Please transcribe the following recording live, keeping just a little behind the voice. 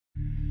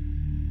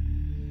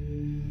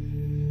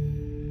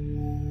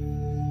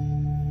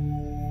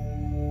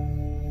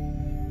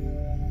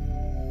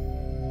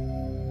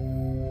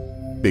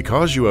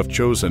Because you have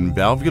chosen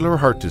valvular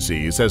heart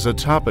disease as a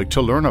topic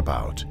to learn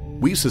about,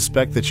 we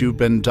suspect that you've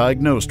been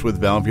diagnosed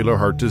with valvular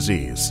heart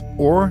disease,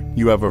 or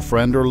you have a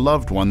friend or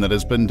loved one that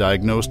has been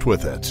diagnosed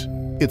with it.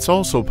 It's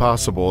also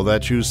possible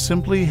that you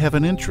simply have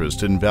an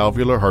interest in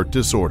valvular heart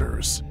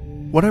disorders.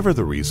 Whatever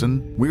the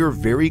reason, we are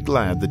very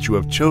glad that you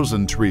have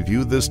chosen to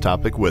review this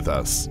topic with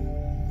us.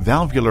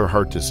 Valvular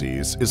heart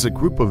disease is a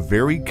group of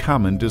very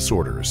common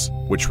disorders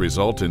which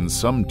result in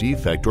some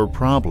defect or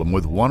problem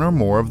with one or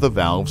more of the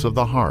valves of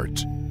the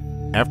heart.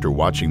 After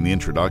watching the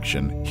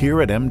introduction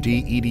here at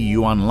MD-EDU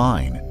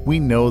Online, we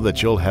know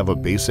that you'll have a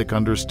basic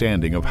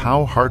understanding of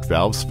how heart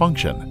valves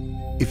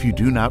function. If you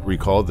do not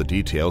recall the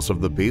details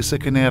of the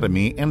basic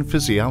anatomy and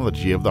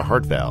physiology of the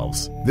heart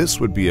valves, this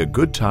would be a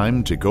good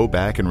time to go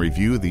back and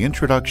review the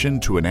Introduction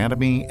to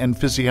Anatomy and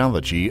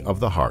Physiology of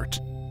the Heart.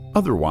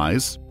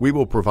 Otherwise, we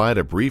will provide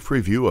a brief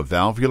review of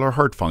valvular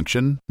heart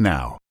function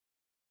now.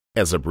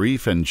 As a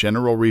brief and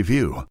general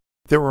review,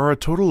 there are a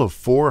total of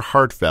 4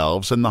 heart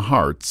valves in the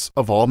hearts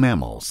of all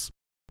mammals.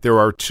 There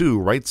are 2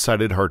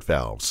 right-sided heart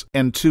valves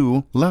and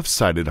 2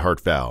 left-sided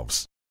heart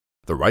valves.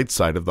 The right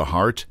side of the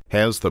heart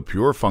has the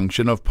pure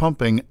function of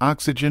pumping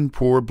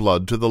oxygen-poor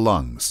blood to the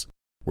lungs,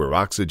 where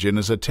oxygen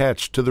is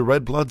attached to the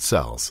red blood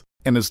cells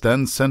and is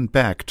then sent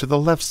back to the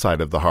left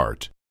side of the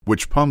heart,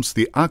 which pumps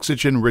the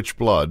oxygen-rich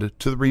blood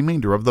to the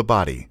remainder of the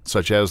body,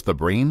 such as the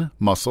brain,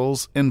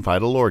 muscles, and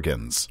vital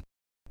organs.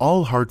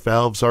 All heart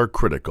valves are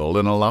critical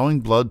in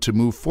allowing blood to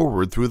move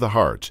forward through the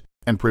heart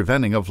and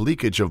preventing of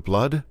leakage of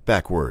blood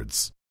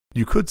backwards.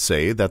 You could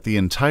say that the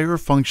entire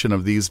function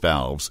of these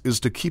valves is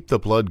to keep the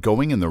blood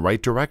going in the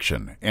right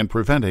direction and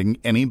preventing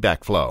any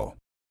backflow.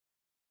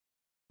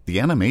 The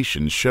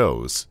animation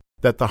shows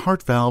that the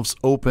heart valves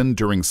open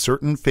during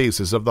certain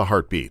phases of the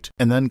heartbeat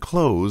and then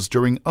close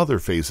during other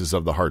phases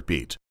of the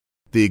heartbeat.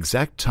 The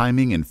exact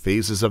timing and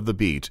phases of the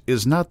beat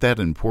is not that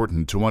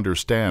important to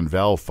understand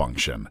valve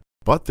function,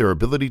 but their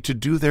ability to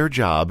do their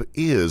job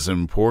is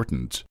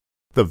important.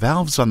 The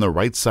valves on the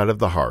right side of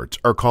the heart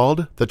are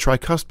called the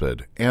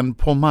tricuspid and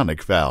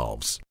pulmonic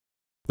valves.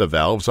 The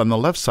valves on the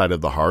left side of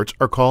the heart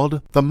are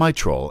called the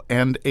mitral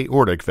and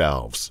aortic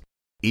valves.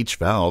 Each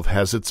valve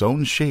has its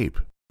own shape,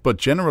 but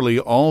generally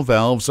all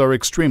valves are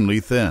extremely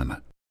thin,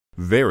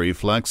 very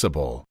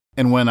flexible,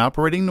 and when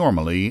operating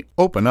normally,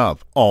 open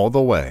up all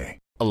the way,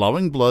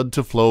 allowing blood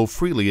to flow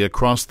freely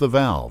across the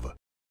valve.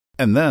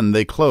 And then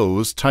they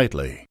close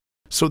tightly,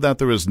 so that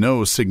there is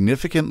no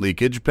significant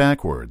leakage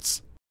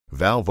backwards.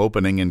 Valve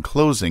opening and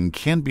closing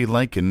can be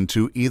likened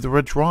to either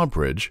a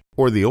drawbridge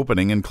or the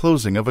opening and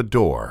closing of a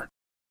door.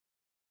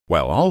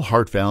 While all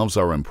heart valves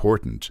are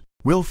important,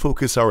 we'll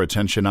focus our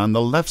attention on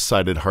the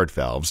left-sided heart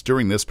valves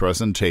during this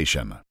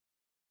presentation.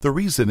 The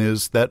reason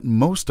is that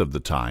most of the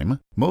time,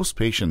 most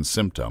patients'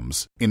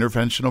 symptoms,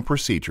 interventional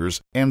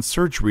procedures, and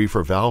surgery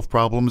for valve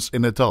problems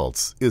in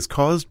adults is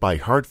caused by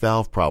heart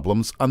valve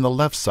problems on the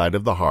left side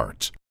of the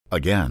heart.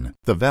 Again,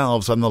 the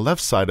valves on the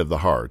left side of the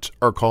heart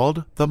are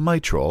called the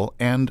mitral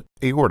and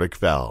aortic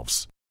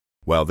valves.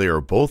 While they are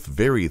both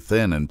very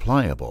thin and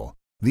pliable,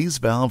 these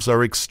valves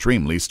are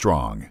extremely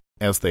strong,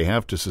 as they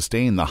have to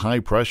sustain the high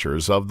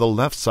pressures of the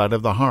left side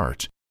of the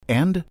heart,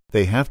 and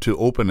they have to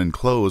open and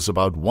close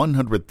about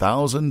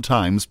 100,000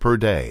 times per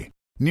day,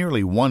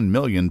 nearly 1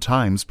 million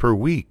times per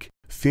week,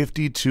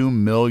 52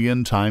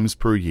 million times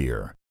per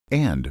year,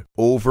 and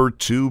over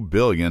 2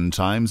 billion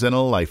times in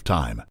a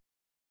lifetime.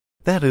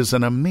 That is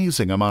an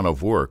amazing amount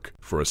of work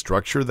for a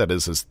structure that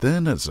is as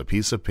thin as a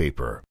piece of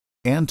paper.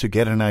 And to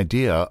get an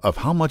idea of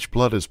how much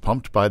blood is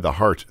pumped by the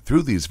heart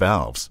through these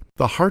valves,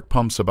 the heart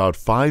pumps about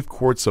 5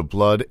 quarts of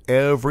blood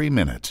every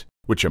minute,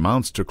 which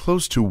amounts to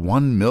close to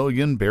 1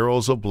 million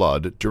barrels of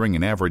blood during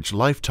an average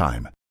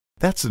lifetime.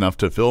 That's enough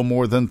to fill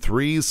more than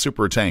 3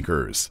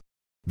 supertankers.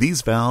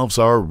 These valves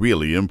are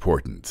really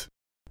important.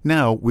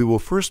 Now, we will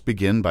first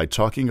begin by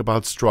talking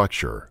about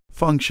structure,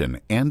 function,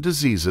 and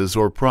diseases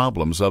or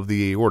problems of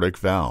the aortic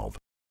valve.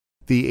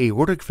 The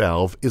aortic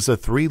valve is a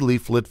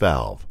 3-leaflet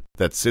valve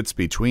that sits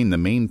between the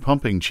main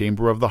pumping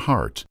chamber of the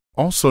heart,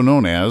 also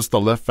known as the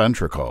left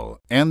ventricle,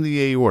 and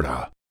the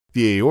aorta.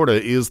 The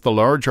aorta is the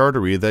large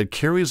artery that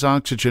carries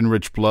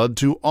oxygen-rich blood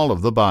to all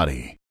of the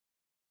body.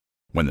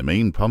 When the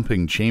main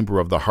pumping chamber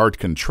of the heart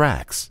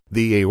contracts,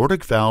 the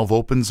aortic valve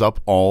opens up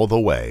all the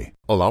way,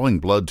 allowing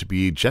blood to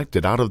be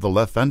ejected out of the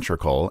left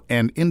ventricle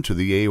and into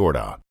the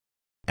aorta.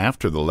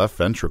 After the left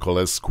ventricle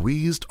has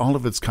squeezed all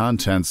of its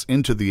contents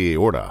into the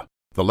aorta,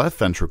 the left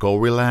ventricle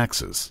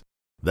relaxes.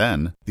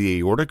 Then, the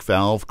aortic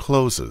valve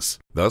closes,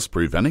 thus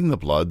preventing the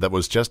blood that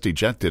was just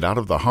ejected out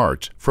of the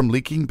heart from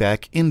leaking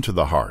back into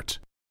the heart.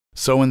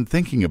 So in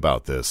thinking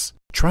about this,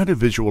 try to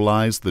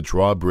visualize the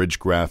drawbridge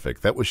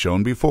graphic that was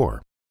shown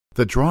before.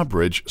 The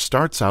drawbridge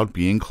starts out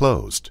being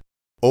closed,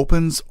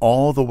 opens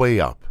all the way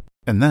up,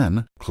 and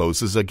then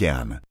closes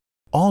again.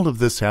 All of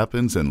this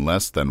happens in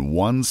less than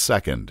 1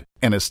 second,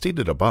 and as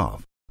stated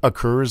above,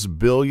 occurs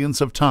billions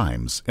of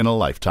times in a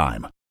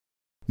lifetime.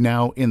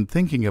 Now, in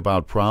thinking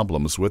about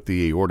problems with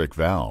the aortic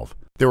valve,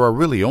 there are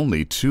really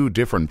only 2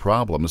 different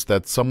problems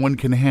that someone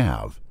can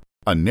have.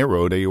 a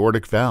narrowed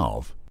aortic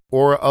valve,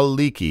 or a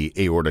leaky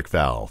aortic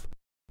valve.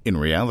 In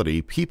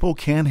reality, people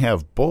can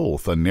have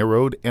both a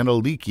narrowed and a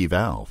leaky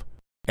valve,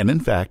 and in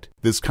fact,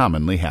 this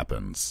commonly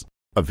happens.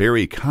 A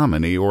very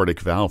common aortic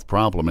valve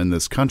problem in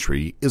this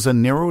country is a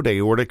narrowed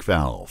aortic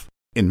valve.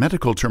 In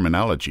medical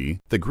terminology,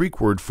 the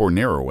Greek word for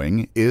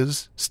narrowing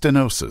is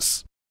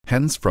stenosis.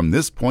 Hence, from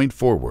this point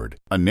forward,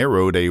 a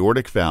narrowed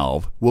aortic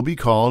valve will be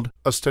called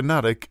a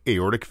stenotic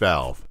aortic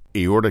valve,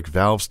 aortic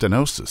valve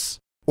stenosis,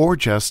 or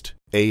just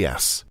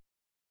AS.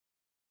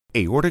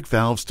 Aortic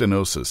valve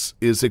stenosis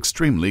is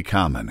extremely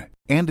common,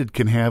 and it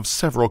can have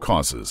several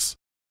causes.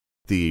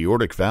 The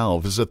aortic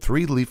valve is a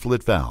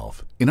 3-leaflet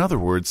valve. In other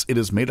words, it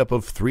is made up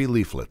of 3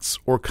 leaflets,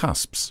 or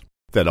cusps,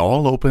 that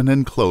all open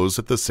and close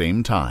at the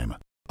same time.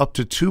 Up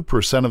to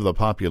 2% of the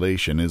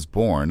population is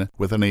born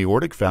with an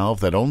aortic valve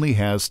that only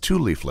has 2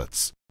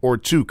 leaflets, or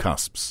 2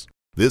 cusps.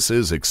 This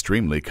is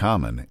extremely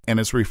common and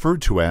is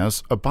referred to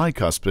as a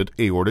bicuspid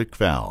aortic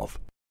valve.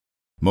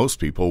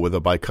 Most people with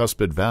a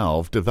bicuspid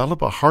valve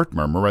develop a heart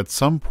murmur at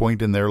some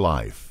point in their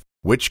life,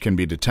 which can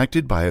be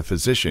detected by a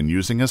physician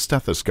using a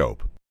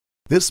stethoscope.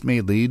 This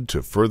may lead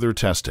to further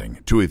testing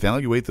to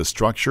evaluate the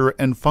structure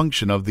and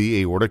function of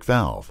the aortic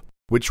valve,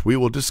 which we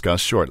will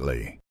discuss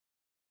shortly.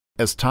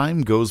 As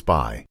time goes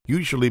by,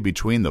 usually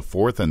between the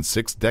 4th and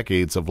 6th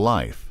decades of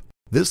life,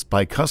 this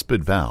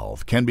bicuspid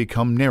valve can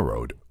become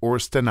narrowed or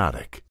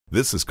stenotic.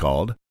 This is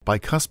called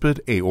bicuspid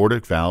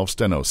aortic valve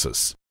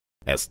stenosis.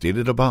 As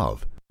stated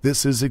above,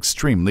 this is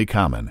extremely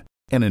common,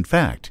 and in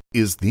fact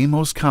is the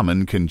most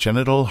common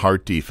congenital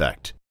heart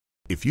defect.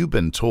 If you've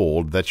been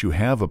told that you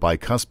have a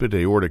bicuspid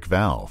aortic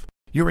valve,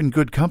 you're in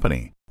good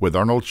company with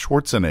Arnold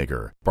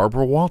Schwarzenegger,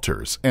 Barbara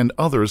Walters, and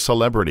other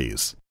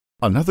celebrities.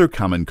 Another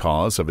common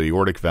cause of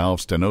aortic valve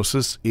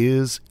stenosis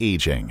is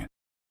aging.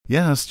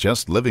 Yes,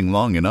 just living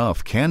long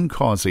enough can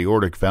cause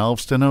aortic valve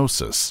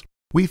stenosis.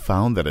 We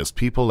found that as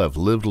people have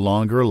lived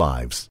longer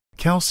lives,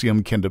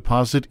 calcium can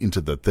deposit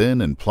into the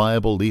thin and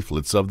pliable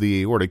leaflets of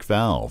the aortic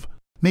valve,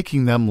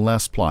 making them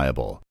less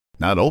pliable,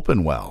 not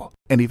open well,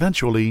 and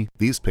eventually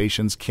these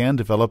patients can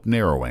develop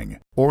narrowing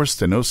or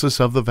stenosis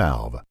of the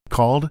valve,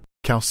 called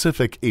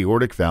calcific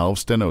aortic valve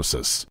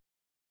stenosis.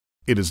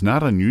 It is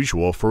not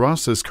unusual for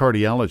us as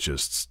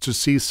cardiologists to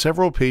see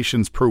several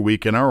patients per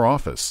week in our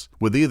office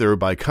with either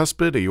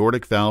bicuspid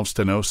aortic valve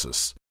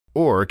stenosis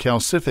or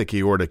calcific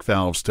aortic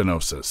valve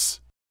stenosis.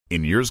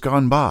 In years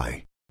gone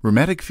by,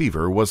 rheumatic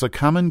fever was a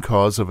common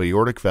cause of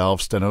aortic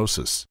valve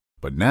stenosis,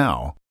 but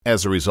now,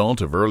 as a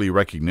result of early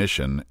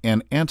recognition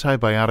and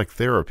antibiotic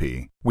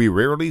therapy, we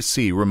rarely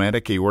see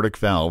rheumatic aortic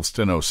valve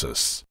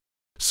stenosis.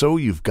 So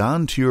you've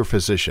gone to your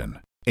physician,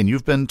 and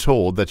you've been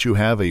told that you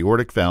have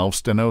aortic valve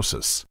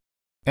stenosis.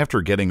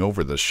 After getting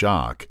over the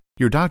shock,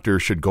 your doctor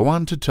should go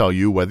on to tell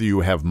you whether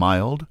you have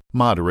mild,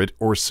 moderate,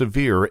 or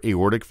severe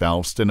aortic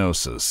valve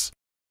stenosis.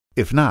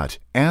 If not,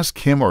 ask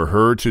him or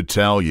her to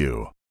tell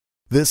you.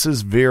 This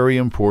is very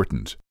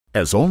important,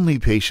 as only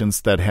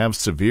patients that have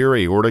severe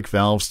aortic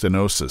valve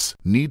stenosis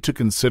need to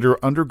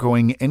consider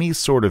undergoing any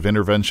sort of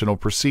interventional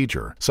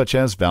procedure, such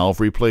as valve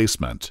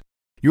replacement.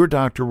 Your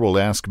doctor will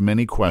ask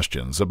many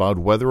questions about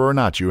whether or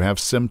not you have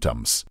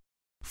symptoms.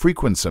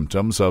 Frequent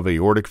symptoms of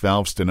aortic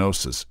valve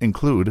stenosis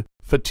include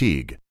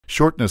fatigue,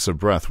 shortness of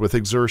breath with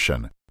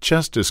exertion,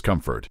 chest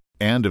discomfort,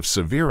 and if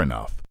severe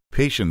enough,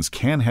 patients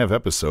can have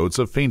episodes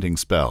of fainting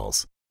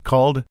spells,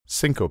 called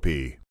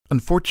syncope.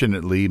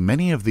 Unfortunately,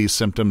 many of these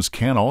symptoms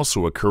can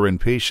also occur in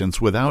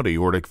patients without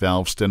aortic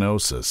valve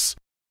stenosis.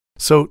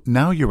 So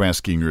now you're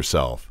asking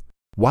yourself,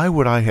 why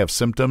would I have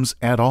symptoms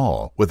at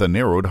all with a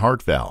narrowed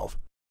heart valve?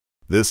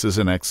 This is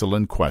an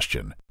excellent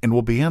question and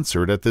will be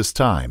answered at this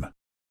time.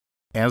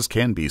 As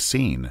can be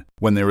seen,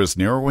 when there is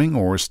narrowing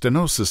or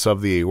stenosis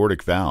of the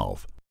aortic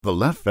valve, the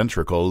left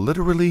ventricle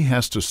literally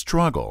has to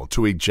struggle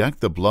to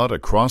eject the blood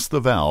across the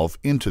valve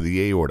into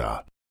the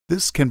aorta.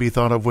 This can be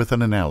thought of with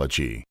an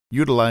analogy,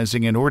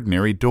 utilizing an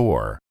ordinary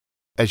door.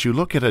 As you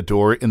look at a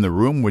door in the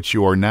room which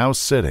you are now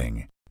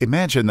sitting,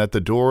 imagine that the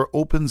door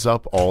opens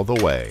up all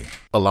the way,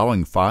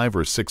 allowing 5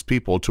 or 6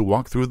 people to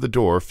walk through the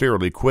door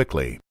fairly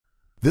quickly.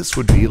 This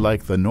would be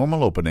like the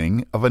normal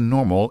opening of a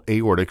normal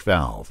aortic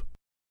valve.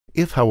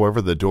 If,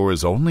 however, the door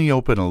is only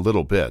open a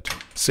little bit,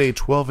 say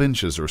 12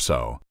 inches or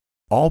so,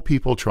 all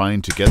people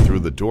trying to get through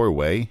the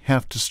doorway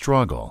have to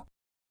struggle.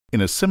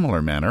 In a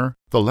similar manner,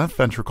 the left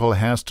ventricle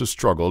has to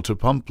struggle to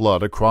pump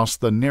blood across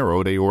the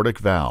narrowed aortic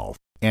valve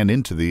and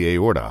into the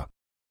aorta.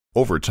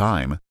 Over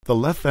time, the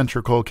left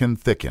ventricle can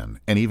thicken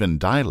and even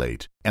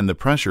dilate, and the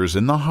pressures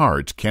in the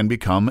heart can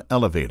become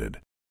elevated.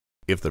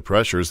 If the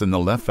pressures in the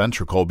left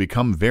ventricle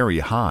become very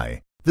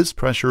high, this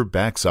pressure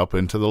backs up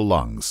into the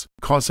lungs,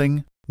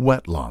 causing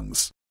wet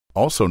lungs,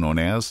 also known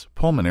as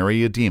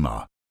pulmonary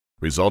edema,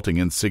 resulting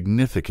in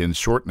significant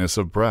shortness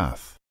of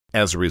breath.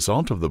 As a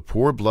result of the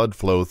poor blood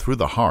flow through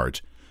the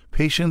heart,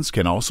 patients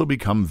can also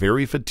become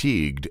very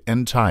fatigued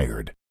and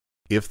tired.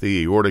 If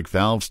the aortic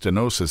valve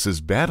stenosis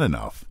is bad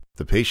enough,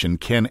 the patient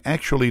can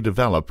actually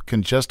develop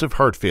congestive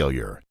heart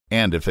failure,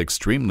 and if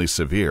extremely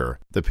severe,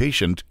 the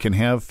patient can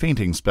have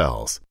fainting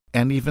spells,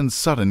 and even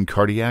sudden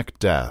cardiac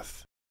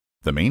death.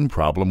 The main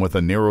problem with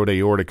a narrowed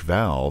aortic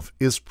valve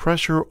is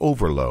pressure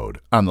overload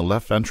on the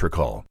left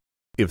ventricle.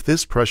 If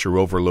this pressure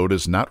overload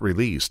is not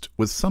released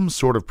with some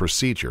sort of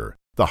procedure,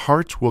 the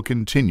heart will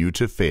continue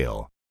to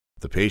fail.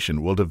 The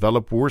patient will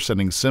develop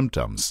worsening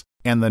symptoms,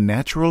 and the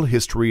natural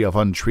history of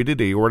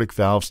untreated aortic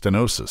valve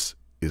stenosis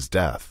is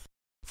death.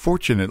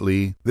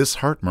 Fortunately, this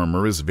heart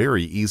murmur is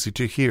very easy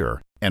to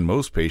hear, and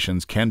most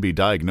patients can be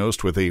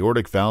diagnosed with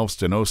aortic valve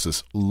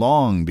stenosis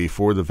long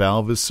before the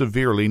valve is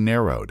severely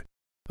narrowed,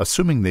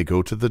 assuming they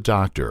go to the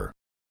doctor.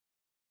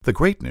 The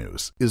great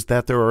news is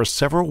that there are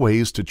several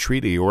ways to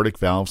treat aortic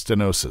valve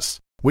stenosis,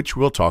 which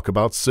we'll talk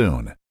about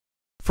soon.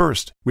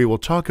 First, we will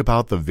talk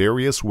about the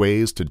various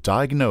ways to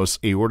diagnose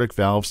aortic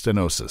valve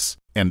stenosis,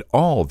 and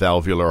all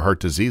valvular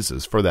heart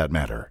diseases for that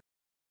matter.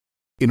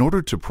 In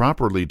order to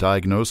properly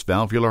diagnose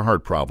valvular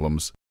heart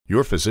problems,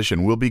 your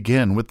physician will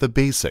begin with the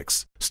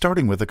basics,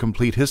 starting with a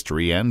complete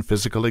history and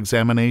physical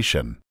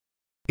examination.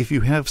 If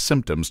you have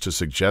symptoms to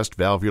suggest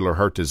valvular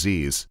heart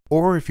disease,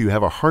 or if you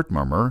have a heart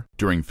murmur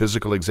during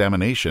physical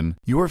examination,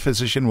 your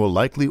physician will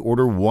likely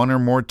order one or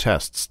more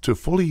tests to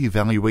fully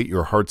evaluate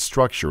your heart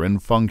structure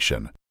and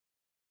function.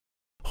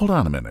 Hold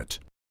on a minute.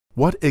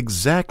 What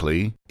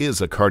exactly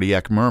is a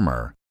cardiac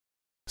murmur?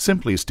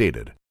 Simply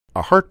stated,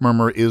 a heart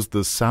murmur is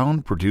the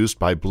sound produced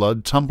by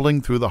blood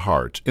tumbling through the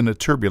heart in a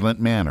turbulent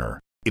manner.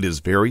 It is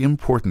very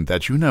important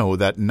that you know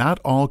that not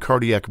all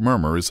cardiac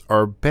murmurs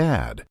are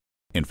bad.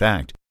 In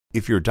fact,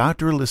 if your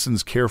doctor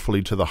listens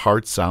carefully to the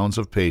heart sounds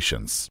of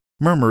patients,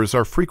 murmurs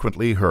are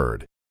frequently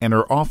heard and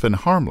are often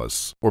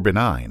harmless or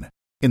benign.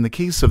 In the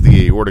case of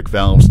the aortic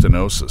valve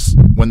stenosis,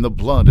 when the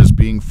blood is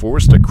being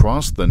forced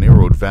across the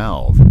narrowed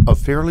valve, a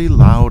fairly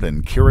loud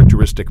and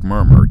characteristic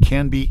murmur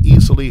can be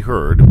easily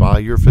heard by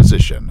your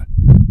physician.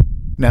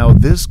 Now,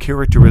 this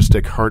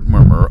characteristic heart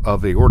murmur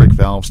of aortic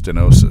valve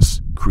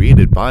stenosis,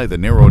 created by the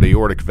narrowed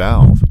aortic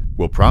valve,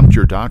 will prompt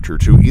your doctor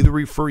to either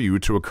refer you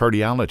to a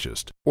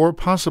cardiologist or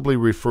possibly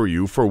refer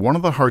you for one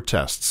of the heart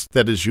tests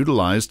that is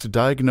utilized to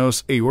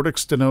diagnose aortic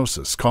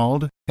stenosis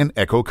called an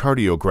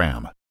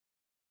echocardiogram.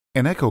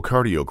 An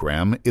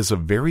echocardiogram is a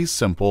very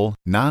simple,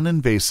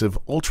 non-invasive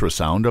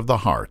ultrasound of the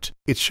heart.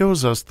 It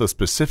shows us the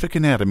specific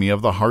anatomy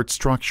of the heart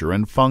structure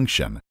and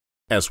function,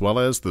 as well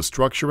as the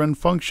structure and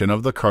function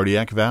of the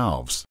cardiac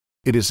valves.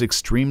 It is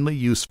extremely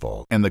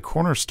useful and the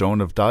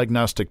cornerstone of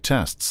diagnostic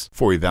tests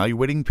for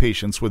evaluating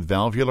patients with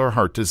valvular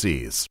heart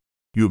disease.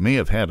 You may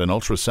have had an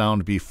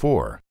ultrasound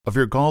before of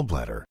your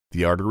gallbladder,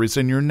 the arteries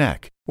in your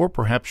neck, or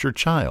perhaps your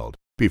child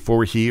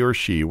before he or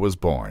she was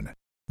born.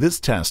 This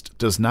test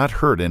does not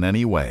hurt in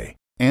any way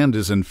and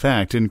is in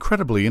fact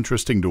incredibly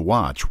interesting to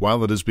watch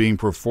while it is being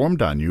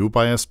performed on you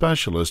by a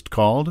specialist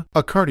called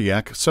a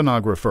cardiac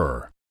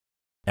sonographer.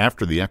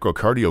 After the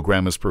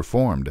echocardiogram is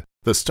performed,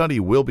 the study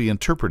will be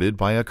interpreted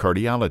by a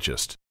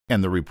cardiologist,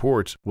 and the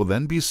report will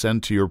then be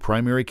sent to your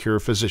primary care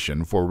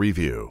physician for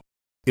review.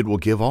 It will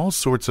give all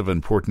sorts of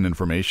important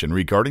information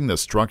regarding the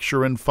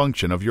structure and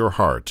function of your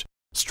heart,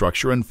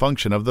 structure and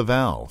function of the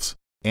valves,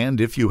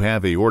 and if you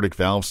have aortic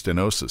valve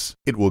stenosis,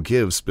 it will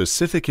give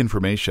specific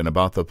information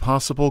about the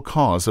possible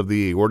cause of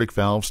the aortic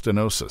valve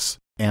stenosis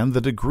and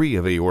the degree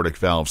of aortic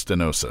valve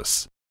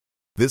stenosis.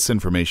 This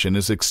information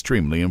is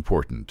extremely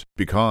important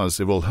because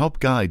it will help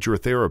guide your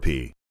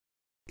therapy.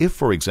 If,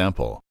 for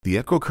example, the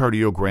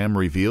echocardiogram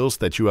reveals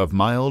that you have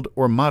mild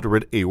or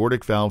moderate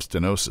aortic valve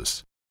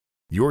stenosis,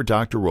 your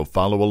doctor will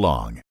follow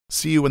along,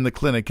 see you in the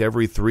clinic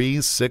every 3,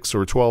 6,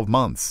 or 12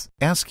 months,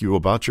 ask you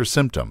about your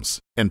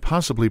symptoms, and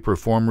possibly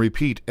perform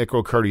repeat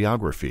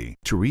echocardiography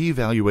to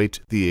reevaluate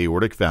the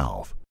aortic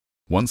valve.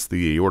 Once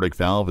the aortic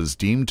valve is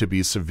deemed to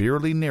be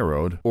severely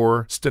narrowed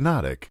or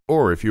stenotic,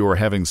 or if you are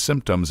having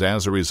symptoms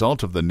as a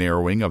result of the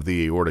narrowing of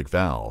the aortic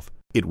valve,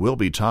 it will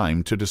be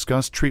time to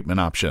discuss treatment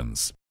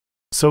options.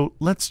 So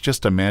let's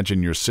just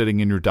imagine you're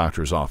sitting in your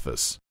doctor's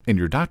office, and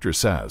your doctor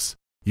says,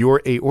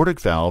 "Your aortic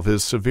valve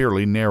is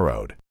severely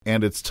narrowed,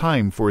 and it's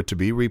time for it to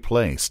be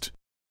replaced."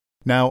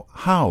 Now,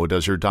 how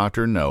does your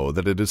doctor know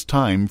that it is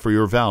time for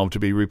your valve to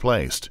be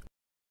replaced?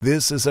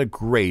 This is a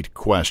great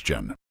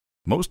question.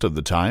 Most of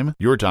the time,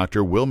 your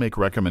doctor will make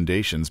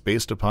recommendations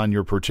based upon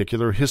your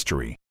particular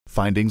history,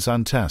 findings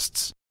on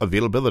tests,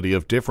 availability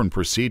of different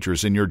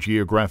procedures in your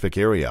geographic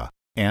area,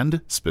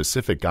 and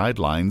specific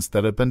guidelines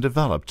that have been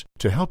developed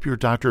to help your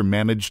doctor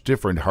manage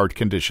different heart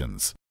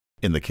conditions.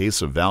 In the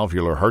case of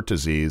valvular heart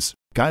disease,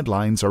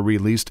 guidelines are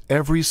released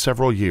every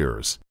several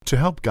years to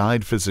help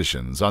guide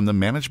physicians on the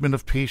management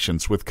of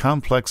patients with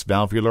complex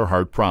valvular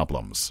heart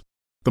problems.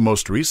 The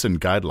most recent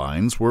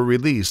guidelines were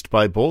released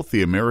by both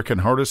the American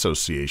Heart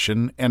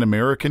Association and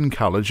American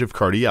College of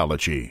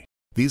Cardiology.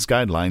 These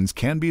guidelines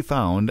can be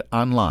found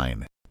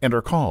online and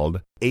are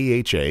called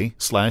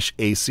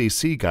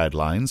AHA/ACC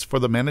guidelines for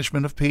the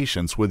management of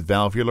patients with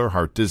valvular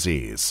heart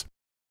disease.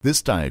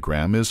 This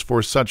diagram is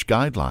for such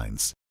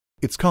guidelines.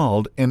 It's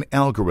called an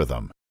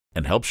algorithm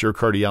and helps your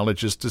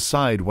cardiologist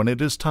decide when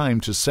it is time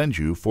to send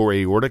you for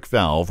aortic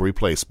valve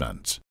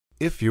replacement.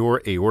 If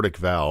your aortic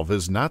valve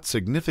is not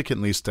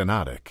significantly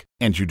stenotic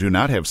and you do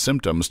not have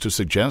symptoms to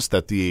suggest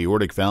that the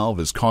aortic valve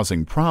is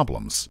causing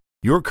problems,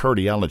 your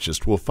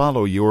cardiologist will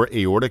follow your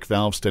aortic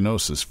valve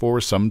stenosis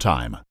for some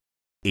time.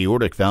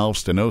 Aortic valve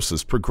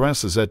stenosis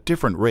progresses at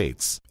different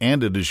rates,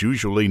 and it is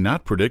usually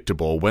not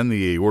predictable when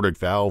the aortic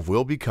valve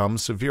will become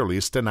severely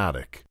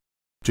stenotic.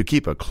 To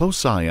keep a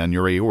close eye on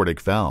your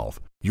aortic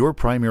valve, your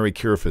primary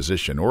care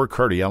physician or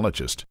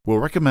cardiologist will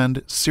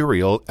recommend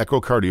serial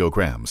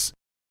echocardiograms.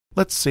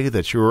 Let's say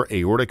that your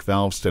aortic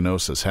valve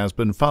stenosis has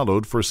been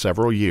followed for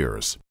several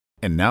years,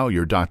 and now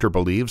your doctor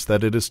believes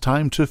that it is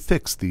time to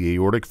fix the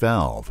aortic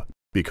valve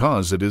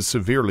because it is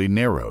severely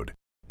narrowed,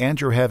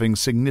 and you're having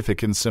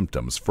significant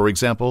symptoms, for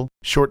example,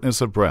 shortness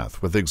of breath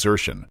with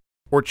exertion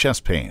or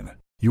chest pain.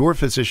 Your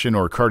physician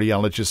or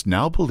cardiologist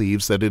now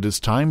believes that it is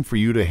time for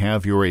you to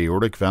have your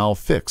aortic valve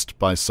fixed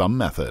by some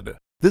method.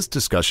 This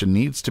discussion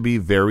needs to be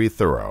very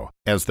thorough,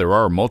 as there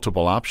are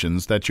multiple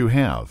options that you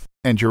have,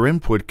 and your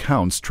input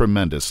counts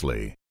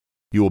tremendously.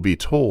 You will be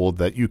told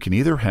that you can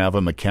either have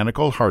a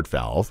mechanical heart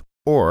valve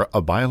or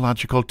a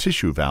biological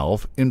tissue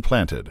valve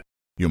implanted.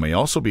 You may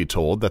also be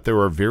told that there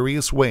are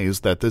various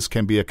ways that this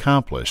can be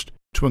accomplished,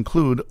 to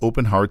include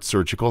open heart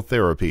surgical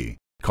therapy,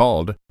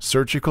 called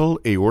surgical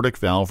aortic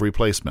valve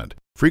replacement,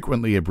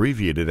 frequently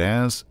abbreviated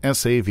as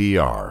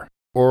SAVR,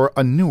 or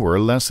a newer,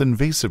 less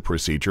invasive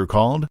procedure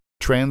called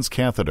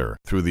transcatheter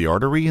through the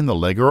artery in the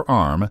leg or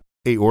arm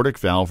aortic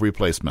valve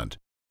replacement,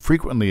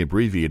 frequently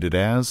abbreviated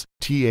as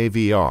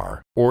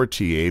TAVR or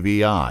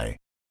TAVI.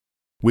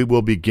 We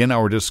will begin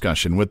our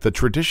discussion with the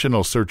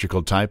traditional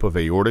surgical type of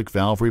aortic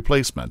valve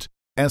replacement,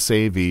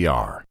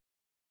 SAVR.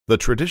 The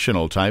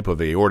traditional type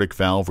of aortic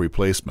valve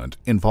replacement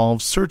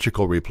involves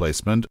surgical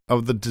replacement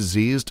of the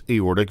diseased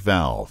aortic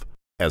valve.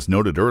 As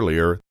noted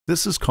earlier,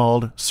 this is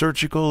called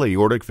surgical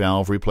aortic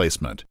valve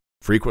replacement,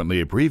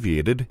 frequently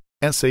abbreviated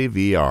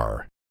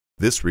SAVR.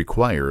 This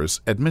requires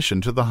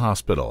admission to the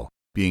hospital,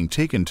 being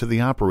taken to the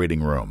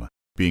operating room,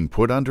 being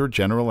put under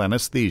general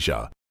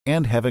anesthesia,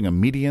 and having a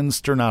median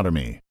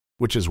sternotomy,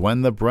 which is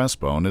when the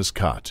breastbone is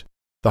cut.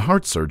 The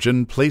heart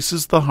surgeon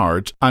places the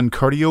heart on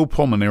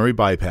cardiopulmonary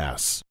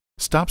bypass,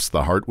 stops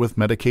the heart with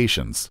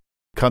medications,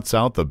 cuts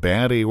out the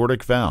bad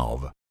aortic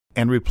valve,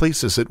 and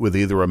replaces it with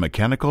either a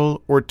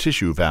mechanical or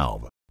tissue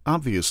valve.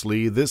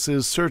 Obviously, this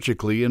is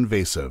surgically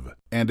invasive,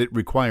 and it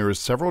requires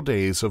several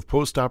days of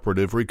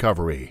postoperative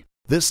recovery.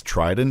 This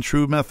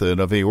tried-and-true method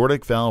of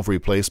aortic valve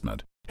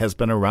replacement has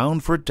been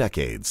around for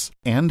decades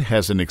and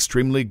has an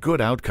extremely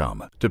good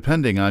outcome,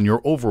 depending on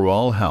your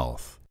overall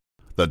health.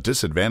 The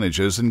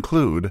disadvantages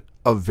include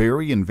a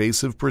very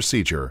invasive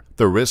procedure,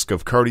 the risk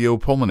of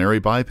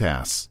cardiopulmonary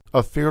bypass,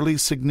 a fairly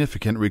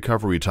significant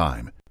recovery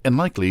time, and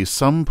likely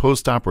some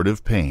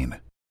postoperative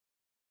pain.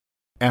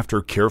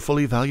 After careful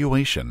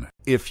evaluation,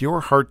 if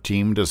your heart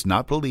team does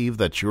not believe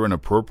that you're an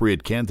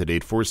appropriate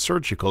candidate for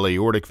surgical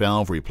aortic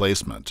valve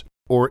replacement,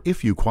 or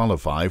if you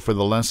qualify for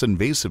the less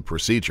invasive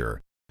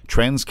procedure,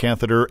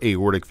 transcatheter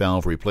aortic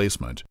valve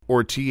replacement,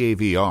 or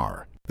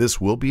TAVR, this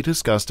will be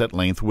discussed at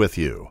length with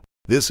you.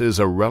 This is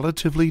a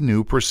relatively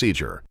new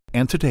procedure,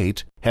 and to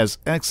date has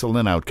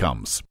excellent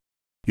outcomes.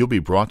 You'll be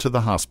brought to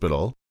the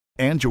hospital,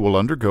 and you will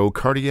undergo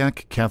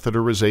cardiac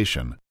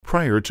catheterization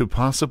prior to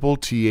possible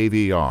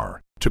TAVR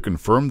to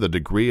confirm the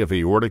degree of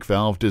aortic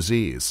valve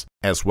disease,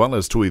 as well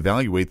as to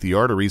evaluate the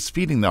arteries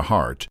feeding the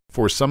heart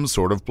for some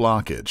sort of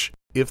blockage.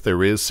 If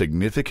there is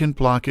significant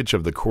blockage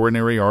of the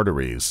coronary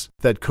arteries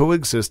that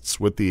coexists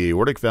with the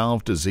aortic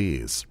valve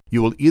disease,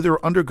 you will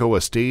either undergo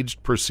a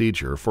staged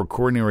procedure for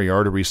coronary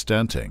artery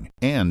stenting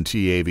and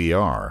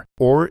TAVR,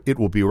 or it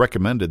will be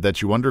recommended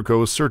that you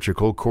undergo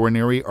surgical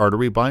coronary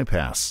artery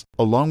bypass,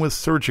 along with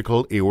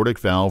surgical aortic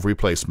valve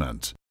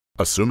replacement.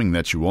 Assuming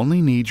that you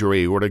only need your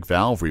aortic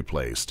valve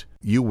replaced,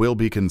 you will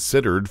be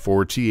considered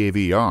for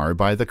TAVR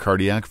by the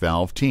cardiac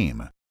valve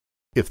team.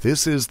 If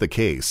this is the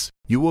case,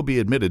 you will be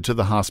admitted to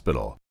the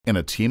hospital, and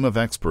a team of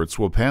experts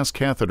will pass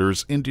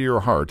catheters into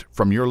your heart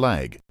from your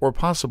leg or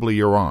possibly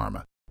your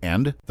arm,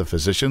 and the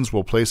physicians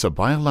will place a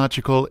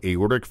biological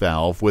aortic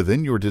valve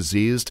within your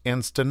diseased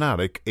and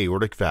stenotic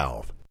aortic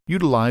valve.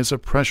 Utilize a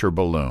pressure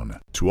balloon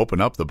to open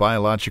up the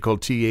biological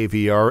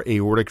TAVR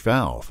aortic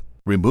valve,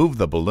 remove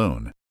the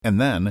balloon,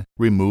 and then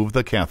remove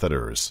the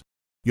catheters.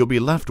 You'll be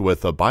left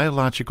with a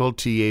biological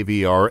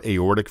TAVR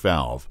aortic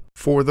valve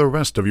for the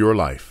rest of your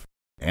life.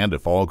 And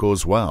if all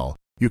goes well,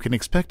 you can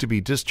expect to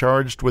be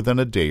discharged within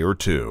a day or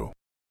two.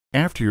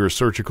 After your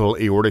surgical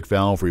aortic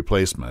valve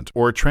replacement,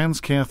 or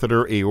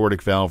transcatheter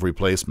aortic valve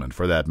replacement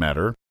for that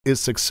matter, is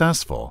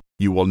successful,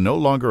 you will no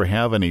longer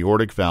have an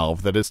aortic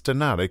valve that is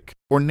stenotic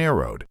or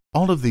narrowed.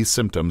 All of these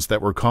symptoms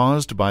that were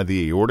caused by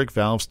the aortic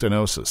valve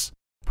stenosis,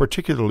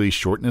 particularly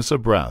shortness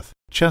of breath,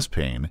 chest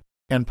pain,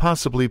 and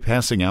possibly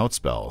passing out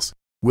spells,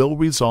 will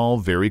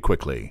resolve very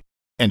quickly,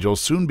 and you'll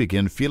soon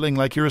begin feeling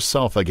like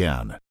yourself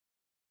again.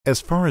 As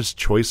far as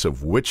choice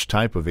of which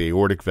type of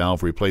aortic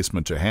valve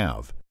replacement to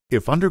have,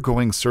 if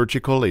undergoing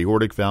surgical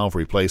aortic valve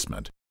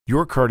replacement,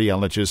 your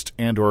cardiologist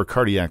and/or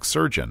cardiac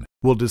surgeon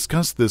will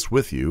discuss this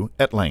with you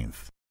at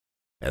length.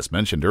 As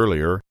mentioned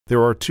earlier,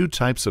 there are two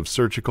types of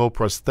surgical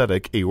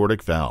prosthetic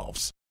aortic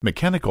valves: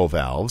 mechanical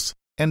valves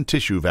and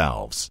tissue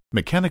valves.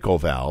 Mechanical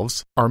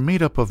valves are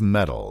made up of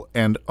metal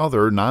and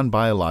other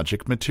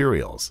non-biologic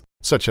materials,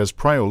 such as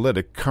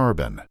pyrolytic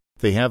carbon.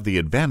 They have the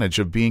advantage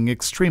of being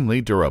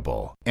extremely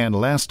durable and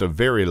last a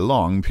very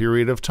long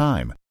period of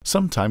time,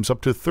 sometimes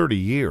up to 30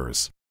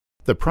 years.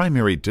 The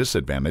primary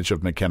disadvantage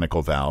of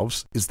mechanical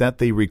valves is that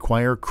they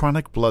require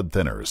chronic blood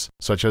thinners,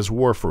 such as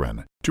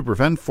warfarin, to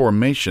prevent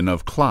formation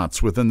of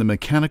clots within the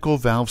mechanical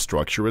valve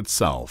structure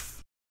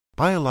itself.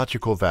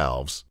 Biological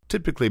valves,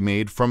 typically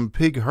made from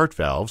pig heart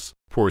valves,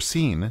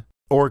 porcine,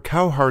 or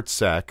cow heart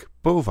sac,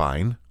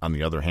 bovine, on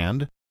the other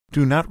hand,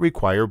 do not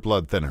require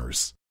blood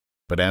thinners.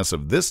 But as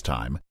of this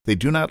time, they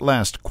do not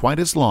last quite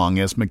as long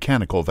as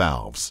mechanical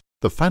valves.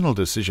 The final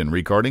decision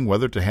regarding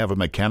whether to have a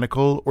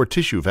mechanical or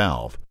tissue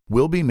valve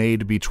will be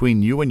made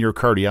between you and your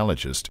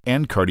cardiologist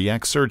and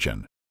cardiac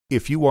surgeon.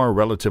 If you are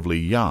relatively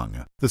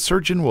young, the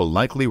surgeon will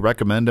likely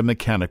recommend a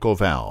mechanical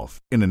valve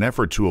in an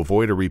effort to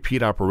avoid a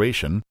repeat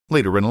operation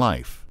later in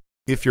life.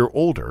 If you're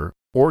older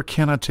or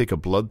cannot take a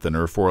blood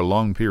thinner for a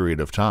long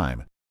period of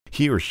time,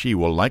 he or she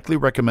will likely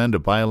recommend a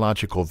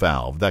biological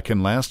valve that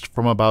can last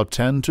from about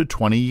 10 to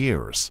 20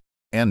 years,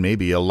 and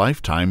maybe a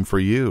lifetime for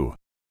you.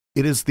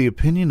 It is the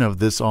opinion of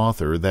this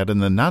author that in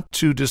the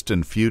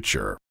not-too-distant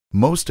future,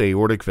 most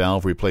aortic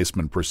valve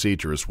replacement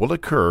procedures will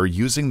occur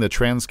using the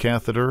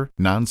transcatheter,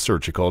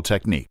 non-surgical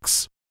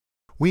techniques.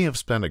 We have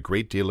spent a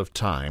great deal of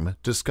time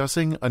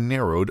discussing a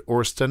narrowed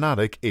or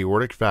stenotic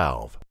aortic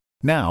valve.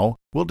 Now,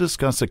 we'll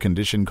discuss a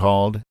condition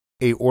called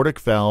aortic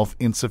valve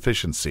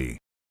insufficiency,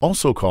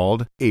 also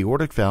called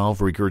aortic valve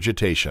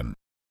regurgitation.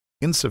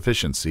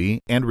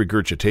 Insufficiency and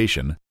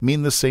regurgitation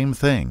mean the same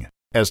thing.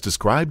 As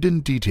described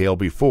in detail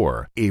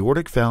before,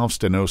 aortic valve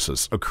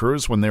stenosis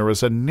occurs when there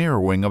is a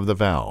narrowing of the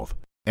valve,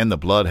 and the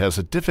blood has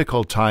a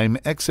difficult time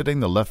exiting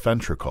the left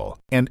ventricle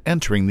and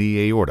entering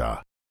the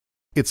aorta.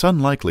 It's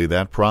unlikely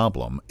that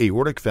problem,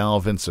 aortic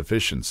valve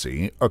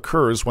insufficiency,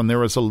 occurs when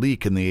there is a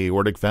leak in the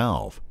aortic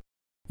valve,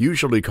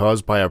 usually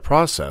caused by a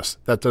process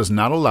that does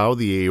not allow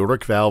the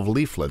aortic valve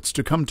leaflets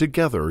to come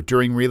together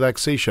during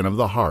relaxation of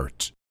the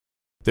heart.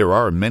 There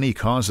are many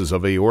causes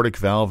of aortic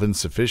valve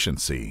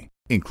insufficiency,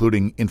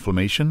 including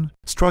inflammation,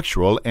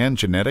 structural and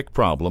genetic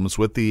problems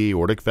with the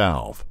aortic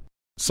valve.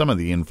 Some of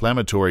the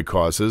inflammatory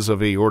causes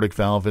of aortic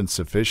valve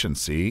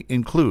insufficiency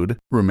include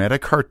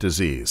rheumatic heart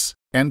disease,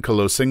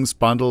 ankylosing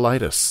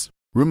spondylitis,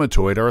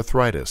 rheumatoid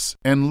arthritis,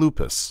 and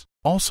lupus,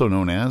 also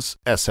known as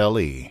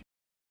SLE.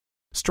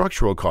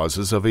 Structural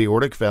causes of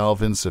aortic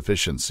valve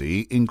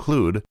insufficiency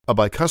include a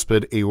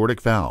bicuspid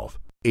aortic valve,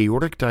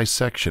 aortic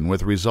dissection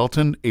with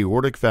resultant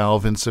aortic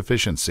valve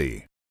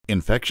insufficiency,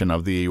 infection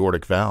of the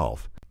aortic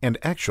valve, and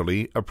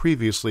actually a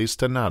previously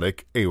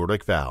stenotic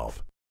aortic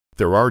valve.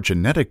 There are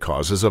genetic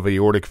causes of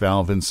aortic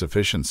valve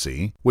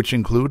insufficiency, which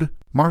include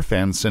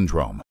Marfan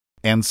syndrome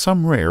and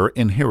some rare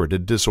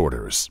inherited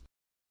disorders.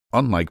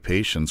 Unlike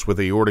patients with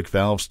aortic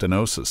valve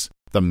stenosis,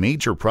 the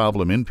major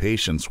problem in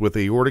patients with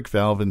aortic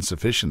valve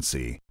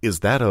insufficiency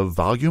is that of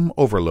volume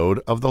overload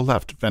of the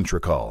left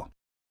ventricle.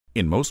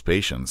 In most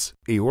patients,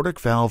 aortic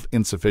valve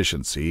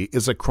insufficiency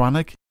is a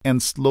chronic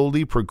and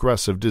slowly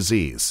progressive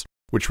disease,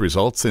 which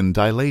results in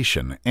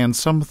dilation and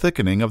some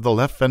thickening of the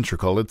left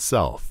ventricle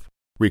itself.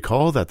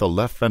 Recall that the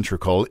left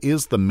ventricle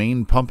is the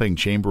main pumping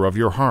chamber of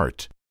your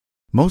heart.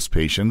 Most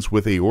patients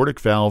with aortic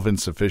valve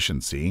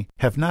insufficiency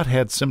have not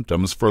had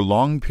symptoms for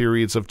long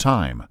periods of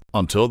time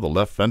until the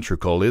left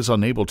ventricle is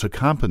unable to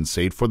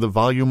compensate for the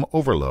volume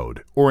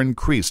overload or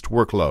increased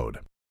workload.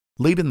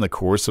 Late in the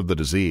course of the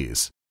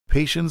disease,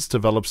 patients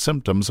develop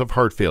symptoms of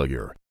heart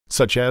failure,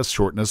 such as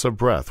shortness of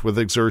breath with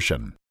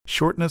exertion,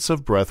 shortness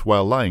of breath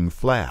while lying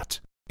flat,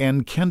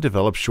 and can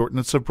develop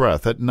shortness of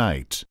breath at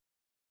night.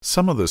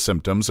 Some of the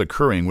symptoms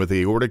occurring with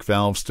aortic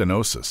valve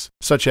stenosis,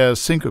 such as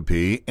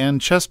syncope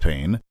and chest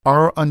pain,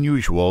 are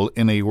unusual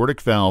in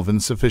aortic valve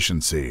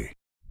insufficiency.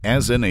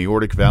 As in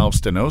aortic valve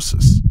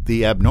stenosis,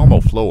 the abnormal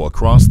flow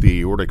across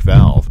the aortic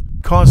valve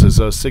causes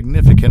a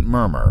significant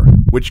murmur,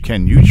 which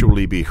can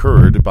usually be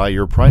heard by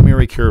your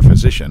primary care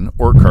physician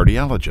or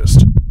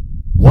cardiologist.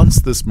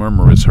 Once this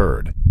murmur is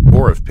heard,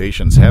 or if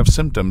patients have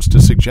symptoms to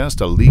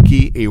suggest a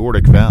leaky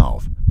aortic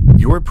valve,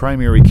 your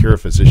primary care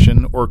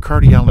physician or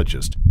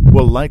cardiologist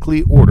will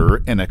likely order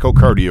an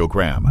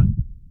echocardiogram.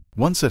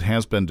 Once it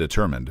has been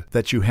determined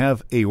that you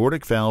have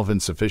aortic valve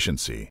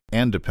insufficiency,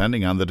 and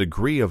depending on the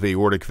degree of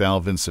aortic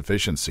valve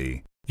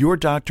insufficiency, your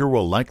doctor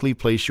will likely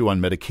place you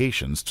on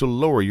medications to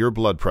lower your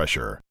blood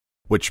pressure,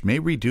 which may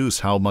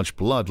reduce how much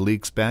blood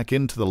leaks back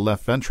into the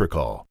left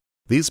ventricle.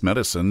 These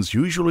medicines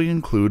usually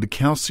include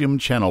calcium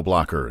channel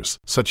blockers,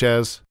 such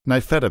as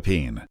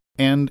nifedipine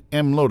and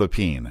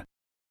amlodipine,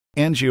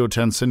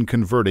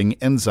 angiotensin-converting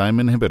enzyme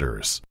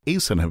inhibitors,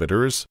 ACE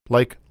inhibitors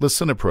like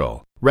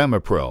lisinopril,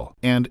 ramipril,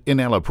 and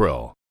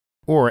enalapril,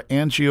 or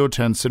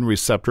angiotensin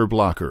receptor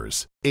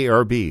blockers,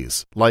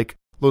 ARBs, like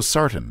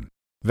losartan,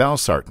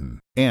 valsartan,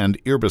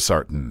 and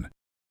irbesartan.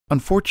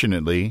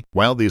 Unfortunately,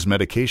 while these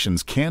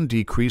medications can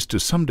decrease to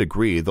some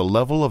degree the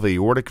level of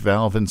aortic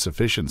valve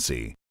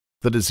insufficiency,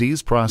 the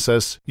disease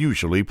process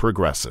usually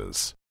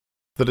progresses.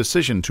 The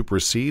decision to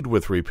proceed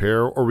with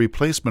repair or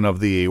replacement of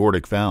the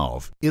aortic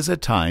valve is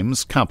at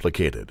times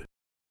complicated.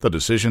 The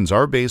decisions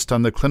are based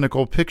on the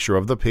clinical picture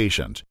of the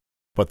patient,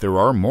 but there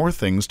are more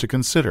things to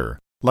consider,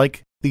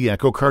 like the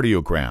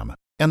echocardiogram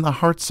and the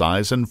heart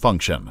size and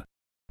function.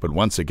 But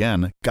once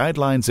again,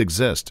 guidelines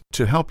exist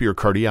to help your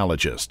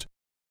cardiologist.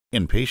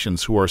 In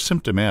patients who are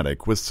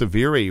symptomatic with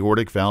severe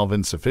aortic valve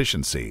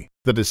insufficiency,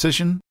 the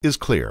decision is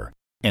clear,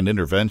 and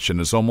intervention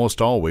is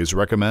almost always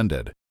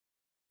recommended.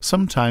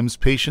 Sometimes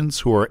patients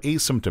who are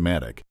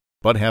asymptomatic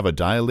but have a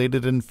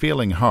dilated and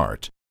failing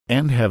heart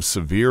and have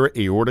severe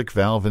aortic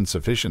valve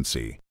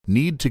insufficiency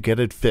need to get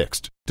it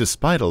fixed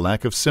despite a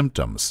lack of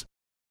symptoms.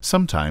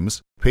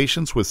 Sometimes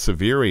patients with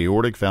severe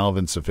aortic valve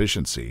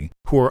insufficiency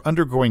who are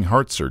undergoing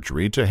heart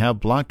surgery to have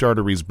blocked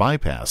arteries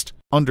bypassed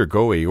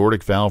undergo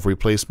aortic valve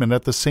replacement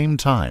at the same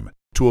time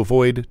to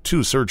avoid two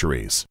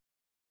surgeries.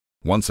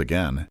 Once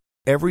again,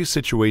 every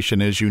situation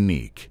is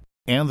unique,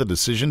 and the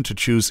decision to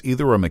choose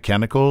either a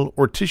mechanical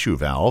or tissue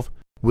valve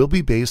will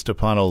be based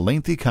upon a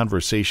lengthy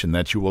conversation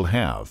that you will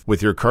have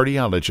with your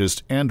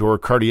cardiologist and/or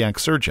cardiac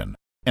surgeon,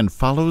 and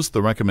follows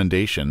the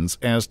recommendations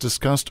as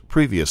discussed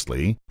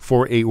previously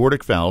for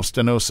aortic valve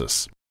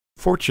stenosis.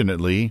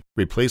 Fortunately,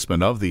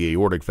 replacement of the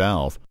aortic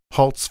valve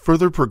halts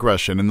further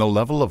progression in the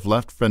level of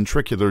left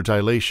ventricular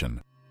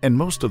dilation, and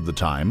most of the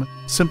time,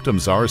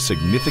 symptoms are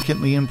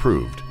significantly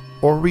improved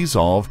or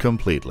resolve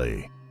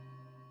completely.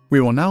 We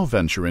will now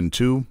venture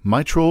into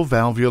mitral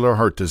valvular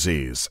heart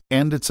disease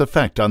and its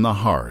effect on the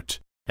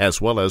heart,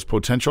 as well as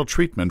potential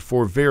treatment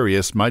for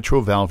various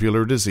mitral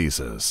valvular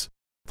diseases.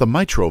 The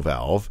mitral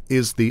valve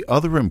is the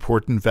other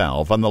important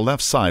valve on the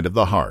left side of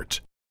the heart.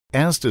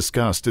 As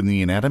discussed in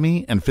the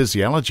anatomy and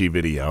physiology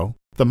video,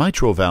 the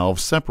mitral valve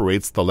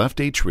separates the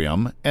left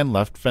atrium and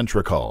left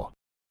ventricle.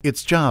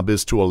 Its job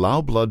is to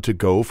allow blood to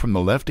go from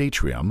the left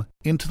atrium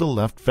into the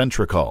left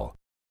ventricle,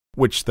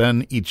 which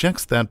then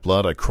ejects that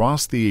blood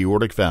across the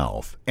aortic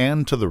valve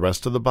and to the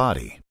rest of the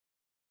body.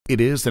 It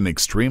is an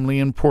extremely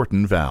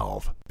important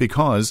valve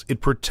because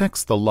it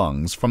protects the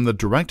lungs from the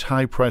direct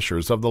high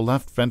pressures of the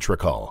left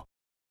ventricle.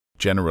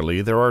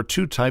 Generally, there are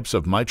two types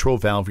of mitral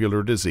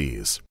valvular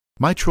disease: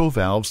 mitral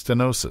valve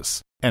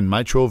stenosis and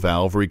mitral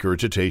valve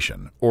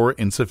regurgitation or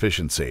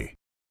insufficiency.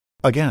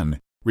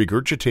 Again,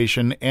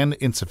 regurgitation and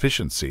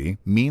insufficiency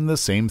mean the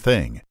same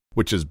thing,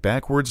 which is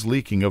backwards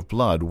leaking of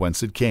blood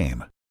whence it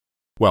came.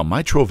 While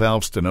mitral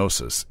valve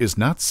stenosis is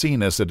not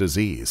seen as a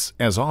disease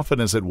as often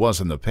as it was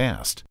in the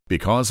past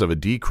because of a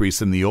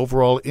decrease in the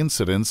overall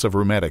incidence of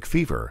rheumatic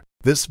fever,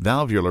 this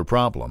valvular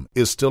problem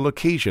is still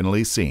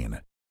occasionally seen.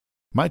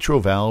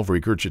 Mitral valve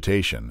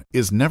regurgitation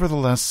is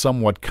nevertheless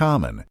somewhat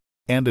common,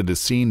 and it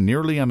is seen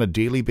nearly on a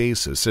daily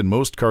basis in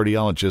most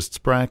cardiologists'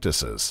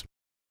 practices.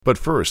 But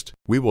first,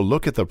 we will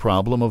look at the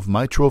problem of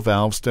mitral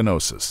valve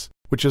stenosis,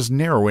 which is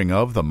narrowing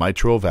of the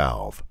mitral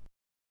valve.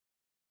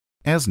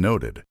 As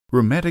noted,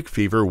 rheumatic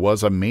fever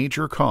was a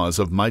major cause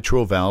of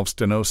mitral valve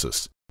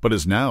stenosis, but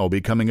is now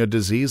becoming a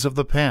disease of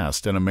the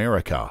past in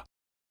America.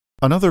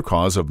 Another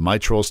cause of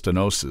mitral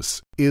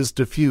stenosis is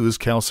diffuse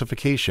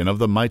calcification of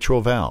the mitral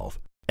valve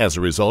as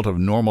a result of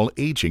normal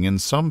aging in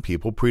some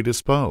people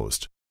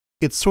predisposed.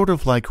 It's sort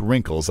of like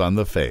wrinkles on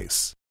the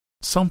face.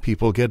 Some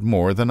people get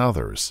more than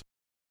others.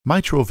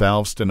 Mitral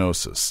valve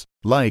stenosis,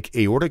 like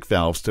aortic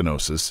valve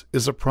stenosis,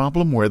 is a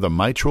problem where the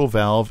mitral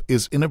valve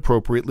is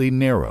inappropriately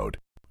narrowed,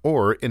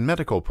 or in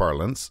medical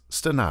parlance,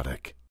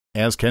 stenotic.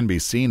 As can be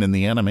seen in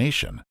the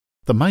animation,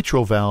 the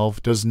mitral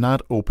valve does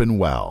not open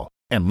well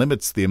and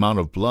limits the amount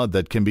of blood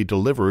that can be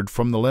delivered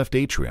from the left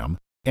atrium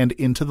and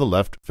into the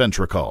left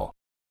ventricle.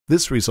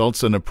 This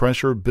results in a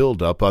pressure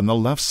buildup on the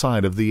left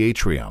side of the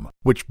atrium,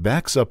 which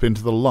backs up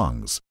into the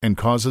lungs and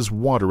causes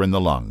water in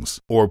the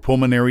lungs, or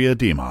pulmonary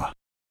edema.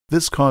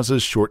 This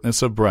causes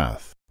shortness of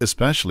breath,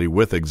 especially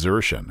with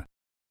exertion.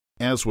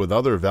 As with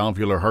other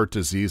valvular heart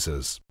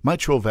diseases,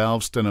 mitral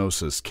valve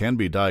stenosis can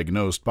be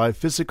diagnosed by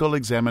physical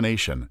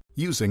examination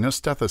using a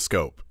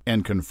stethoscope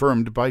and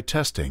confirmed by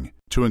testing,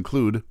 to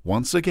include,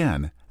 once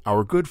again,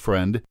 our good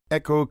friend,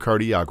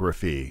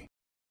 echocardiography.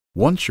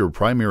 Once your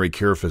primary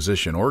care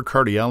physician or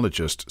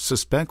cardiologist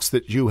suspects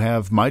that you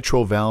have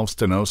mitral valve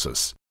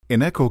stenosis, an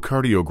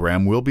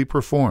echocardiogram will be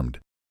performed.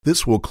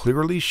 This will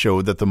clearly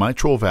show that the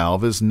mitral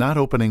valve is not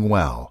opening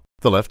well,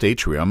 the left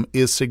atrium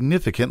is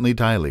significantly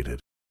dilated,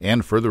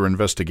 and further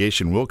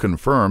investigation will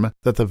confirm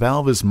that the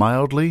valve is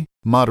mildly,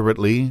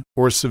 moderately,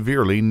 or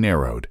severely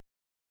narrowed.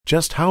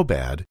 Just how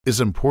bad is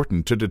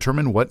important to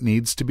determine what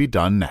needs to be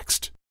done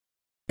next.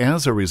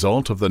 As a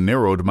result of the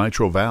narrowed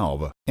mitral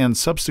valve and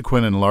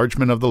subsequent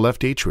enlargement of the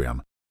left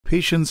atrium,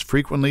 patients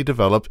frequently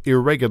develop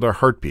irregular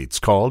heartbeats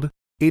called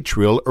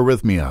atrial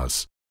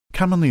arrhythmias,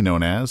 commonly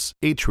known as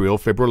atrial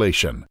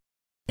fibrillation.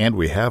 And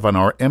we have on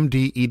our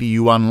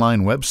MD-EDU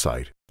online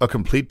website a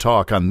complete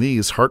talk on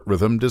these heart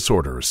rhythm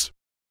disorders.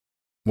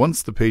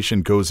 Once the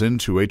patient goes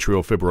into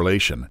atrial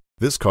fibrillation,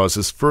 This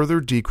causes further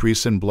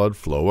decrease in blood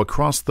flow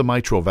across the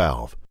mitral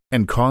valve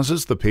and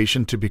causes the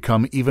patient to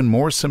become even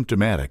more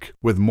symptomatic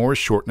with more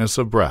shortness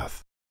of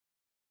breath.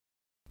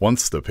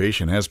 Once the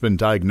patient has been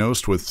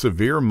diagnosed with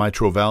severe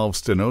mitral valve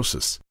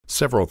stenosis,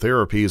 several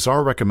therapies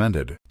are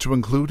recommended to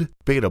include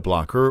beta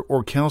blocker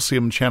or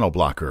calcium channel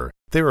blocker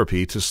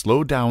therapy to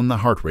slow down the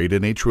heart rate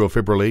in atrial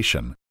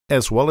fibrillation,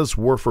 as well as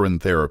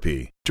warfarin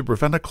therapy to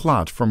prevent a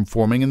clot from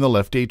forming in the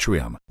left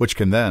atrium, which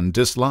can then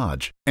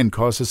dislodge and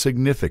cause a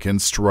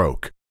significant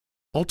stroke.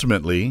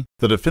 Ultimately,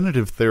 the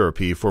definitive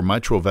therapy for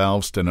mitral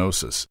valve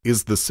stenosis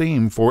is the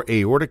same for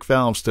aortic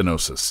valve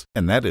stenosis,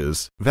 and that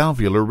is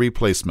valvular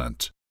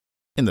replacement.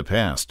 In the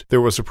past, there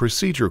was a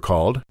procedure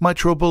called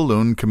mitral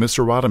balloon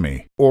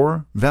commissurotomy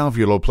or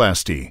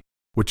valvuloplasty,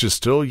 which is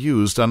still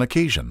used on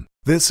occasion.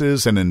 This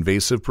is an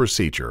invasive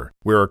procedure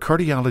where a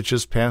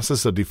cardiologist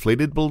passes a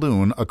deflated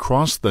balloon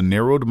across the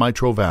narrowed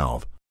mitral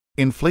valve,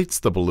 inflates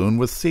the balloon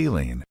with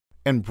saline,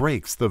 and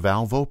breaks the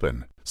valve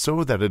open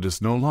so that it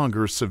is no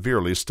longer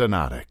severely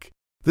stenotic.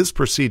 This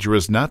procedure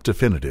is not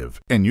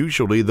definitive, and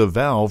usually the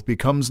valve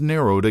becomes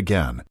narrowed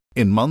again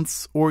in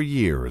months or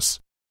years.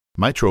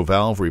 Mitral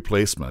valve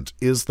replacement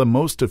is the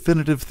most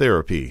definitive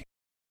therapy,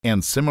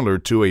 and similar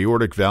to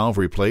aortic valve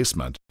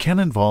replacement, can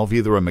involve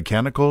either a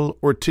mechanical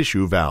or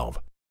tissue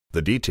valve.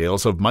 The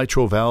details of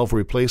mitral valve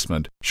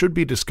replacement should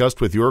be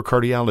discussed with your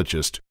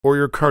cardiologist or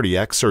your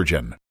cardiac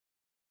surgeon.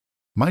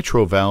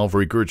 Mitral valve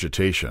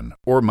regurgitation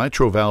or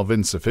mitral valve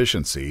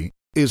insufficiency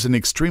is an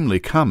extremely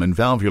common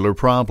valvular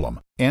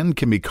problem and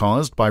can be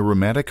caused by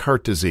rheumatic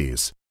heart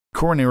disease,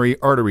 coronary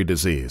artery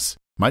disease,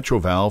 mitral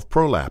valve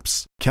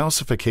prolapse,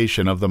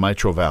 calcification of the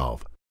mitral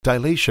valve,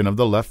 dilation of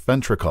the left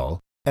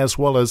ventricle, as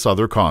well as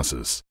other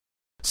causes.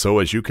 So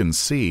as you can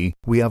see,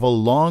 we have a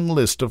long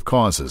list of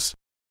causes.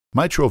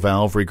 Mitral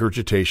valve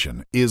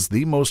regurgitation is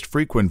the most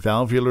frequent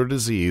valvular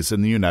disease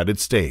in the United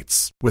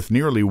States, with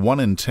nearly 1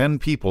 in 10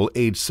 people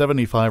aged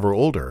 75 or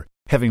older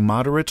having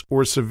moderate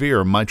or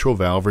severe mitral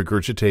valve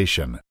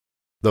regurgitation.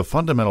 The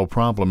fundamental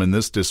problem in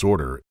this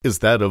disorder is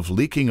that of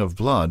leaking of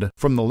blood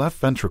from the left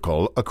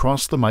ventricle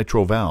across the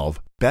mitral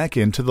valve back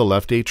into the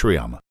left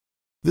atrium.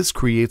 This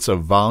creates a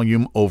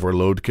volume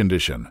overload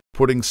condition,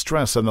 putting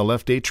stress on the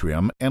left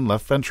atrium and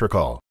left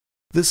ventricle.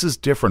 This is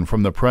different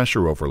from the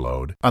pressure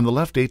overload on the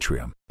left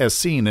atrium, as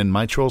seen in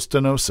mitral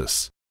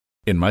stenosis.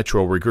 In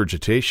mitral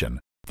regurgitation,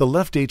 the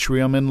left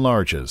atrium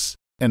enlarges,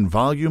 and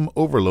volume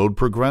overload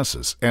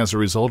progresses as a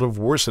result of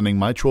worsening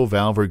mitral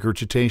valve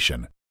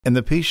regurgitation, and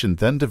the patient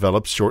then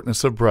develops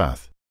shortness of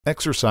breath,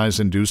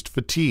 exercise-induced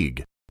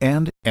fatigue,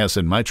 and, as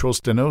in mitral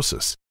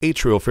stenosis,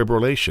 atrial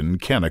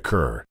fibrillation can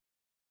occur.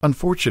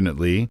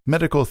 Unfortunately,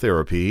 medical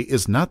therapy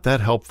is not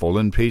that helpful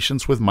in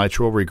patients with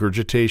mitral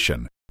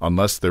regurgitation,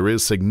 unless there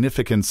is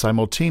significant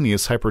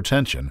simultaneous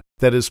hypertension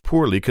that is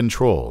poorly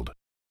controlled.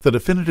 The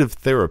definitive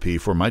therapy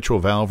for mitral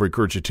valve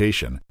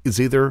regurgitation is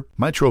either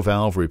mitral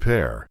valve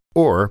repair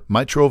or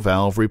mitral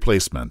valve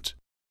replacement.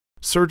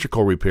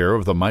 Surgical repair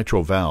of the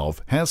mitral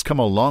valve has come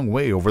a long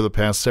way over the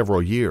past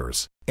several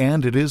years,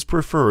 and it is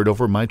preferred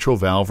over mitral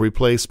valve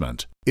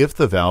replacement if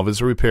the valve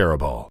is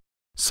repairable.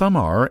 Some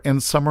are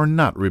and some are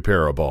not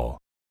repairable.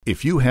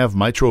 If you have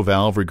mitral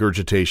valve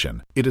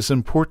regurgitation, it is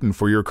important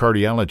for your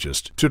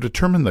cardiologist to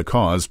determine the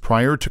cause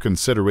prior to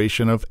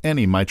consideration of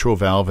any mitral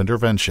valve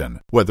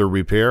intervention, whether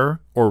repair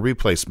or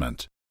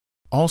replacement.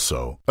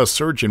 Also, a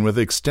surgeon with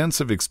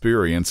extensive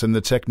experience in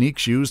the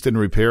techniques used in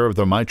repair of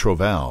the mitral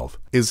valve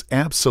is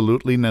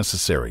absolutely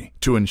necessary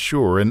to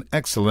ensure an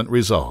excellent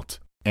result,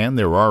 and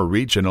there are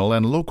regional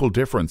and local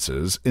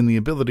differences in the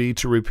ability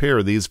to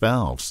repair these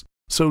valves.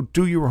 So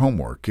do your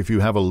homework if you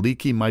have a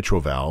leaky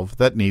mitral valve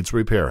that needs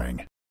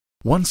repairing.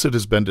 Once it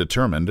has been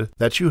determined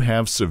that you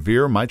have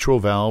severe mitral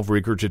valve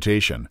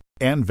regurgitation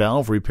and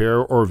valve repair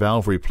or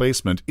valve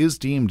replacement is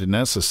deemed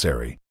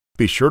necessary,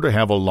 be sure to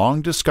have a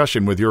long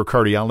discussion with your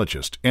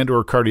cardiologist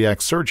and/or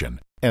cardiac surgeon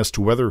as to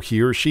whether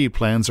he or she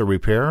plans a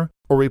repair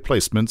or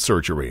replacement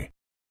surgery.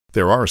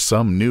 There are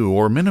some new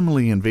or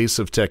minimally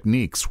invasive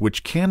techniques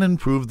which can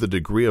improve the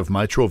degree of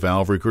mitral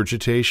valve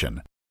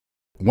regurgitation.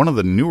 One of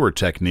the newer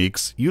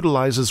techniques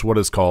utilizes what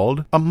is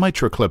called a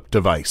MitraClip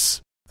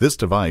device. This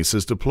device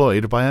is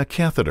deployed by a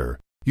catheter,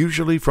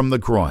 usually from the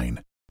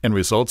groin, and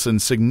results in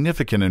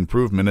significant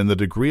improvement in the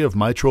degree of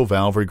mitral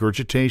valve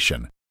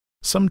regurgitation,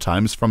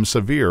 sometimes from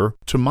severe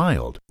to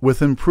mild,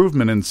 with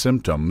improvement in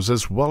symptoms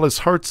as well as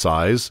heart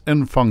size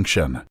and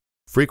function.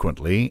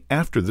 Frequently,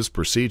 after this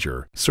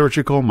procedure,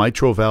 surgical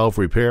mitral valve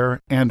repair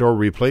and/or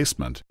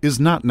replacement is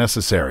not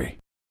necessary.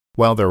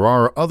 While there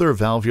are other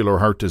valvular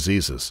heart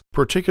diseases,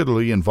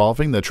 particularly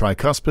involving the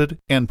tricuspid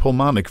and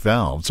pulmonic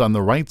valves on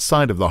the right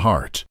side of the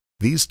heart,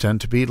 these tend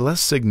to be less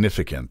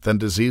significant than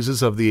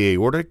diseases of the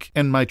aortic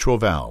and mitral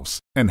valves,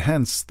 and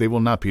hence they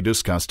will not be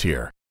discussed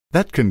here.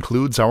 That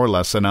concludes our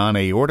lesson on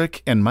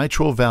aortic and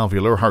mitral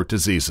valvular heart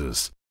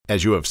diseases.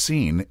 As you have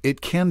seen, it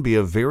can be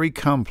a very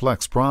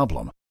complex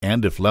problem,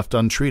 and if left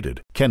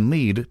untreated, can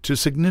lead to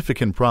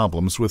significant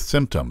problems with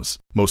symptoms,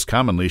 most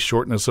commonly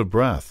shortness of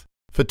breath,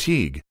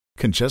 fatigue,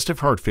 congestive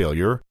heart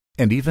failure,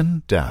 and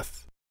even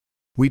death.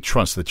 We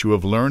trust that you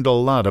have learned a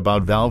lot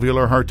about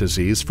valvular heart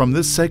disease from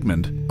this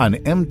segment on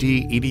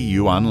MD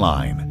EDU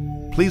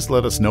Online. Please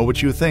let us know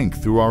what you think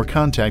through our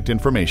contact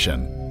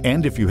information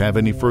and if you have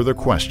any further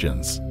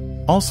questions.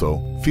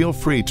 Also, feel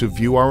free to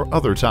view our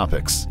other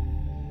topics.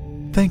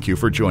 Thank you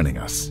for joining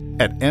us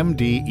at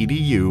MD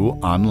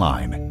EDU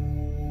Online.